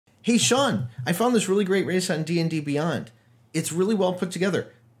Hey, Sean, I found this really great race on D&DBeyond. It's really well put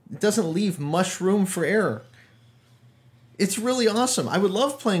together. It doesn't leave much room for error. It's really awesome. I would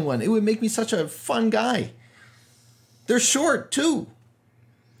love playing one. It would make me such a fun guy. They're short, too.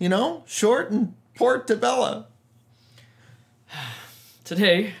 You know? Short and portobello.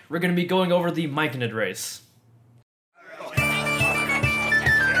 Today, we're going to be going over the Myconid race.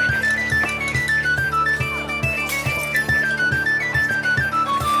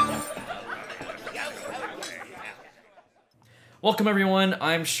 Welcome everyone,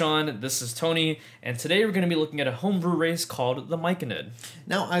 I'm Sean, this is Tony, and today we're going to be looking at a homebrew race called the Myconid.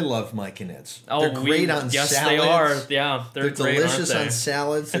 Now, I love Myconids. Oh, they're great on salads. Yes, they are. Yeah, they're great, delicious aren't they? on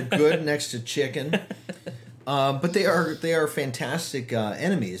salads. They're good next to chicken. But they are fantastic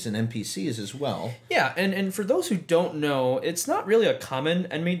enemies and NPCs as well. Yeah, and for those who don't know, it's not really a common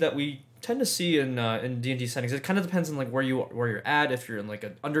enemy that we tend to see in D&D settings. It kind of depends on like where you're at. If you're in like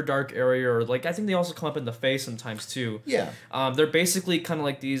an Underdark area, or like I think they also come up in the face sometimes too. Yeah. They're basically kind of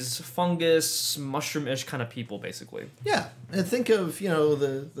like these fungus, mushroom-ish kind of people, basically. Yeah, and think of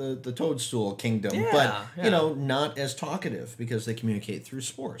the toadstool kingdom, but not as talkative because they communicate through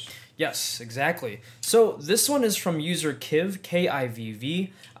spores. Yes, exactly. So this one is from user Kivv,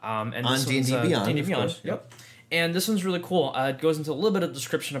 K-I-V-V, and on D&DBeyond, D&DBeyond. Yep. And this one's really cool. It goes into a little bit of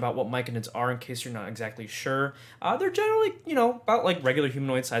description about what Myconids are in case you're not exactly sure. They're generally, about like regular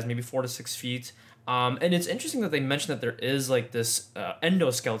humanoid size, maybe 4 to 6 feet. And it's interesting that they mentioned that there is like this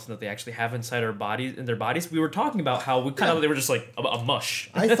endoskeleton that they actually have inside their bodies. We were talking about how they were just like a mush.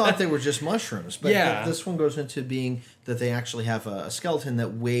 I thought they were just mushrooms, but this one goes into being that they actually have a skeleton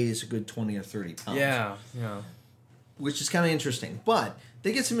that weighs a good 20 or 30 pounds. Yeah. Which is kind of interesting, but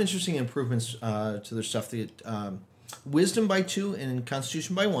they get some interesting improvements to their stuff. They get Wisdom by 2 and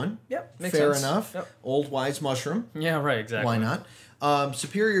Constitution by 1. Yep, makes Fair sense. enough. Yep. Old Wise Mushroom. Yeah, right, exactly. Why not?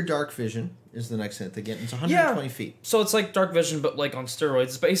 Superior Dark Vision is the next thing that they get. It's 120 feet. So it's like Dark Vision, but like on steroids.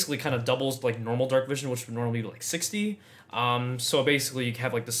 It's basically kind of doubles like normal Dark Vision, which would normally be like 60. So basically you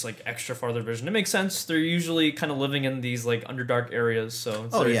have like this like extra farther vision. It makes sense. They're usually kind of living in these like underdark areas, so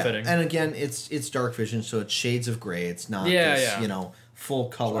it's very fitting. And again, it's Dark Vision, so it's shades of gray. It's not full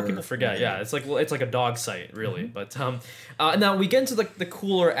color. A lot of people forget. Yeah, it's like a dog sight, really. But now we get into the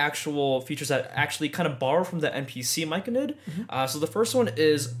cooler actual features that actually kind of borrow from the NPC Myconid. So the first one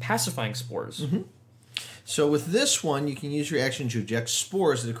is pacifying spores. So with this one, you can use your action to eject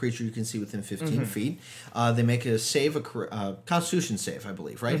spores at a creature you can see within 15 feet. They make a save, a Constitution save, I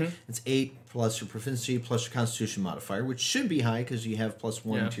believe, right? It's 8 plus your proficiency plus your Constitution modifier, which should be high because you have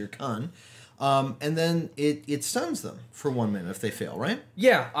 +1 to your con. And then it stuns them for 1 minute if they fail, right?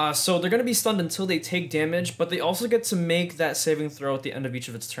 Yeah, so they're going to be stunned until they take damage, but they also get to make that saving throw at the end of each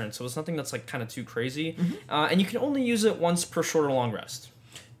of its turns. So it's nothing that's like kind of too crazy. And you can only use it once per short or long rest.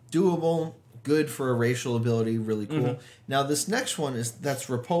 Doable. Good for a racial ability, really cool. Now this next one that's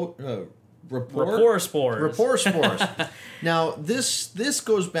rapport spores. Rapport spores. Now this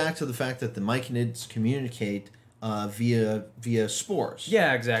goes back to the fact that the Myconids communicate via spores.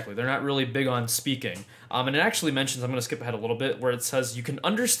 Yeah, exactly. They're not really big on speaking. And it actually mentions, I'm going to skip ahead a little bit, where it says you can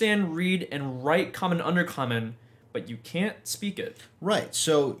understand, read, and write common undercommon, but you can't speak it. Right.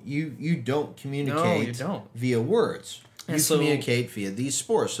 So you don't communicate via words. You communicate via these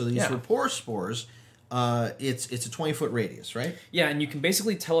spores. So these rapport spores, it's a 20-foot radius, right? Yeah, and you can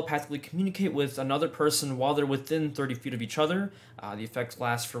basically telepathically communicate with another person while they're within 30 feet of each other. The effect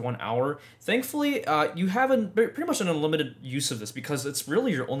lasts for 1 hour. Thankfully, you have pretty much an unlimited use of this because it's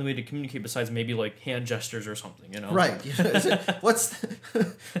really your only way to communicate besides maybe like hand gestures or something, Right. What's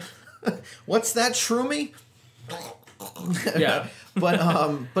that, shroomy? Yeah.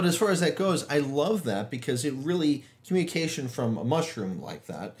 But as far as that goes, I love that because it really communication from a mushroom like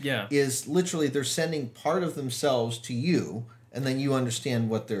that is literally they're sending part of themselves to you, and then you understand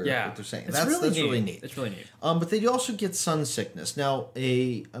what they're saying. That's really neat. It's really neat. But they also get sun sickness. Now,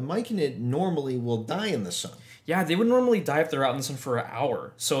 a Myconid normally will die in the sun. Yeah, they would normally die if they're out in the sun for an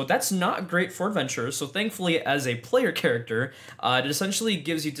hour. So that's not great for adventurers. So thankfully, as a player character, it essentially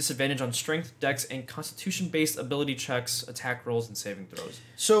gives you disadvantage on strength, dex, and constitution-based ability checks, attack rolls, and saving throws.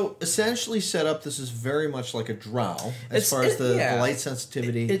 So essentially set up, this is very much like a drow as far as the light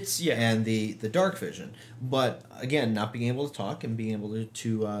sensitivity and the dark vision. But again, not being able to talk and being able to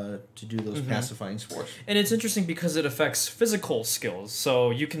do those pacifying spores. And it's interesting because it affects physical skills. So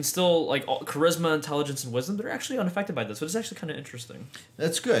you can still, like, charisma, intelligence, and wisdom, they're actually unaffected by this. So it's actually kind of interesting.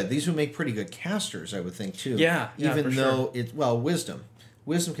 That's good. These would make pretty good casters, I would think, too. Yeah, even though it's, wisdom.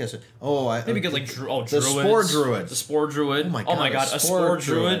 Wisdom caster. Oh, maybe get like the druids. spore druid. The spore druid. Oh my god, a spore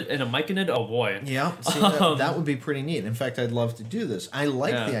druid and a myconid. Oh boy. Yeah, see, that would be pretty neat. In fact, I'd love to do this. I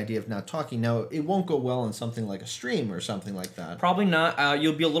like the idea of not talking. Now, it won't go well in something like a stream or something like that. Probably not.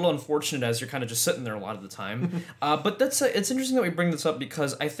 You'll be a little unfortunate as you're kind of just sitting there a lot of the time. But that's it's interesting that we bring this up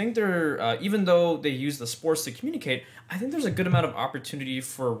because I think they're even though they use the spores to communicate, I think there's a good amount of opportunity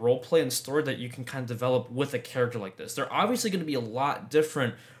for roleplay and story that you can kind of develop with a character like this. They're obviously going to be a lot different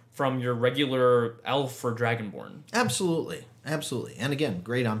from your regular elf or dragonborn. Absolutely. And again,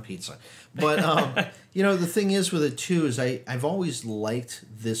 great on pizza. But, you know, the thing is with it, too, is I've always liked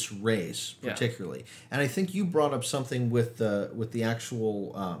this race, particularly. And I think you brought up something with the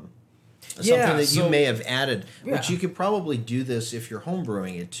actual... something that you may have added, which you could probably do this if you're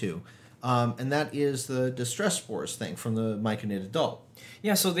homebrewing it, too. And that is the distress spores thing from the Myconid adult.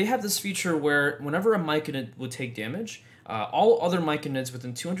 Yeah, so they have this feature where whenever a Myconid would take damage... all other Myconids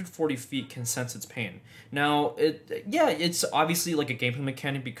within 240 feet can sense its pain. Now, it's obviously like a gameplay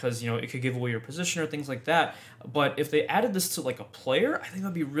mechanic because, you know, it could give away your position or things like that. But if they added this to like a player, I think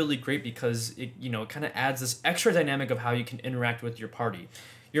that'd be really great because it, you know, kind of adds this extra dynamic of how you can interact with your party.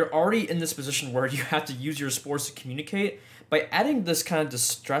 You're already in this position where you have to use your spores to communicate. By adding this kind of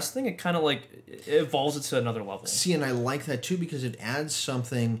distress thing, it kind of like it evolves it to another level. See, and I like that too because it adds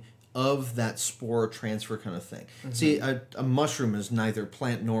something of that spore transfer kind of thing. Mm-hmm. See, a mushroom is neither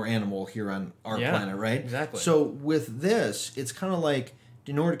plant nor animal here on our planet, right? Exactly. So with this, it's kind of like,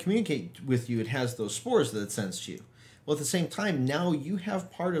 in order to communicate with you, it has those spores that it sends to you. Well, at the same time, now you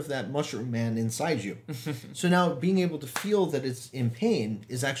have part of that mushroom man inside you. So now being able to feel that it's in pain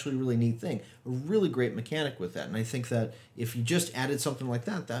is actually a really neat thing. A really great mechanic with that. And I think that if you just added something like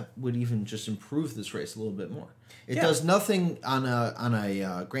that, that would even just improve this race a little bit more. It does nothing on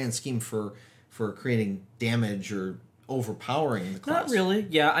a grand scheme for creating damage or overpowering the class. Not really.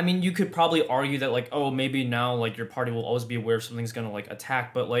 Yeah, I mean, you could probably argue that, like, oh, maybe now, like, your party will always be aware if something's going to, like,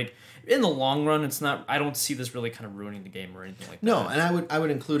 attack, but, like, in the long run, it's not, I don't see this really kind of ruining the game or anything like that. No, and I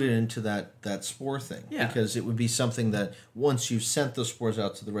would include it into that spore thing. Yeah. Because it would be something that once you've sent those spores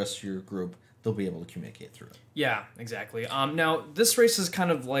out to the rest of your group, they'll be able to communicate through it. Yeah, exactly. Now, this race is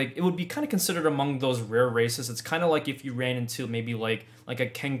kind of like, it would be kind of considered among those rare races. It's kind of like if you ran into maybe like a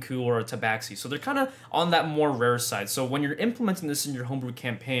Kenku or a Tabaxi. So they're kind of on that more rare side. So when you're implementing this in your homebrew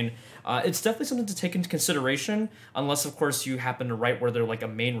campaign, it's definitely something to take into consideration, unless, of course, you happen to write where they're like a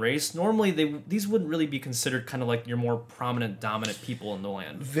main race. Normally, these wouldn't really be considered kind of like your more prominent, dominant people in the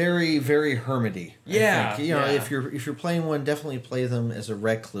land. Very, very hermity. Yeah. I think. You know, if you're playing one, definitely play them as a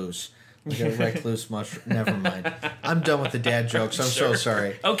recluse. We got a recluse mushroom. Never mind. I'm done with the dad jokes. I'm so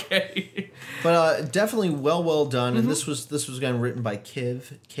sorry. Okay. But definitely well done. And this was again written by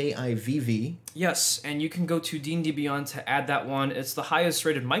Kivv, Kivv. Yes, and you can go to D&DBeyond to add that one. It's the highest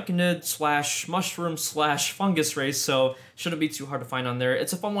rated Myconid / mushroom / fungus race, so shouldn't be too hard to find on there.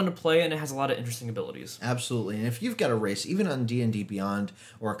 It's a fun one to play, and it has a lot of interesting abilities. Absolutely. And if you've got a race, even on D&D Beyond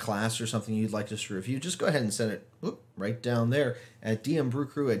or a class or something you'd like us to review, just go ahead and send it right down there at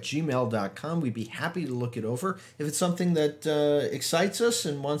dmbrewcrew@gmail.com. We'd be happy to look it over. If it's something that excites us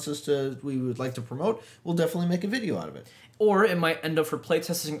and we would like to promote, we'll definitely make a video out of it. Or it might end up for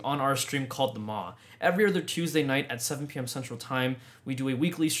playtesting on our stream called The Maw. Every other Tuesday night at 7 p.m. Central Time, we do a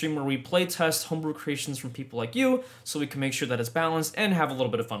weekly stream where we playtest homebrew creations from people like you, so we can make sure that it's balanced and have a little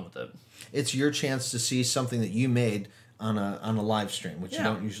bit of fun with it. It's your chance to see something that you made on a live stream, which you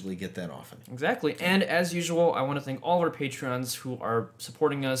don't usually get that often. Exactly. And as usual, I want to thank all of our Patreons who are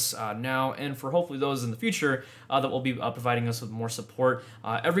supporting us now, and for hopefully those in the future that will be providing us with more support.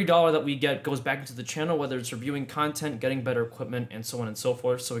 Every dollar that we get goes back into the channel, whether it's reviewing content, getting better equipment, and so on and so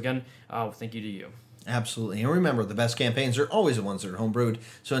forth. So again, thank you to you. Absolutely. And remember, the best campaigns are always the ones that are homebrewed.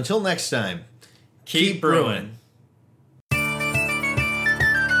 So until next time, keep brewing.